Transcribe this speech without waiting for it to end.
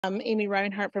Amy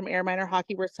Reinhart from Air Minor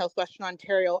Hockey Works, Southwestern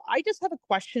Ontario. I just have a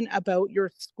question about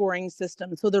your scoring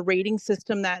system. So the rating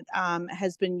system that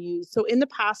has been used. So in the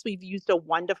past, we've used a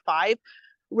 1 to 5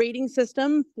 rating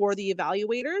system for the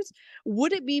evaluators.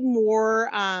 Would it be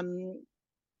more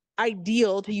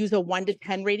ideal to use a 1 to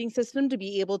 10 rating system to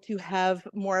be able to have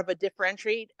more of a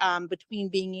differentiate between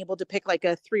being able to pick like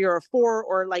a 3 or a 4,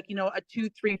 or like, a 2,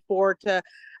 3, 4 to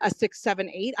a 6,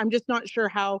 7, 8? I'm just not sure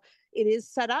how it is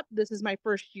set up. This is my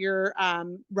first year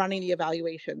running the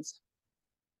evaluations.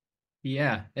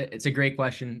 Yeah, it's a great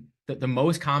question. The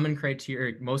most common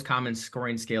criteria, most common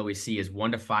scoring scale we see is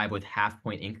 1 to 5 with half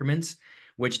point increments,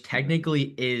 which Mhm.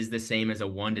 technically is the same as a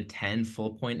 1 to 10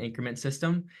 full point increment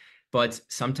system. But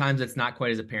sometimes it's not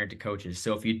quite as apparent to coaches.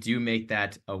 So if you do make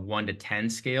that a 1 to 10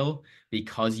 scale,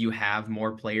 because you have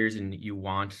more players and you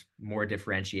want more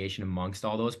differentiation amongst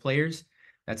all those players,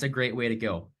 that's a great way to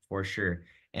go for sure.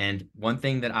 And one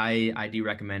thing that I do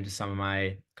recommend to some of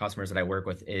my customers that I work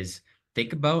with is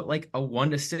think about like a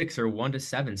 1 to 6 or 1 to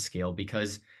 7 scale,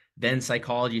 because then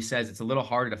psychology says it's a little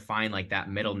harder to find like that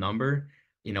middle number.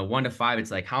 1 to 5,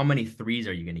 it's like how many threes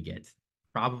are you going to get?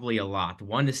 Probably a lot.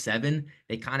 1 to 7,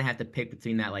 they kind of have to pick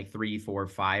between that like 3, 4,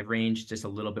 5 range, just a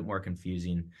little bit more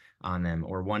confusing on them.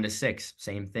 Or 1 to 6,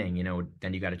 same thing.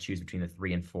 Then you got to choose between the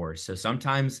 3 and 4. So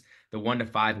sometimes the 1 to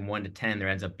 5 and 1 to 10, there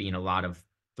ends up being a lot of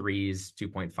threes,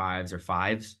 2.5s or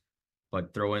fives,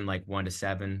 but throw in like 1 to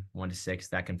 7, 1 to 6,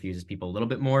 that confuses people a little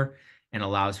bit more and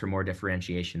allows for more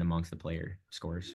differentiation amongst the player scores.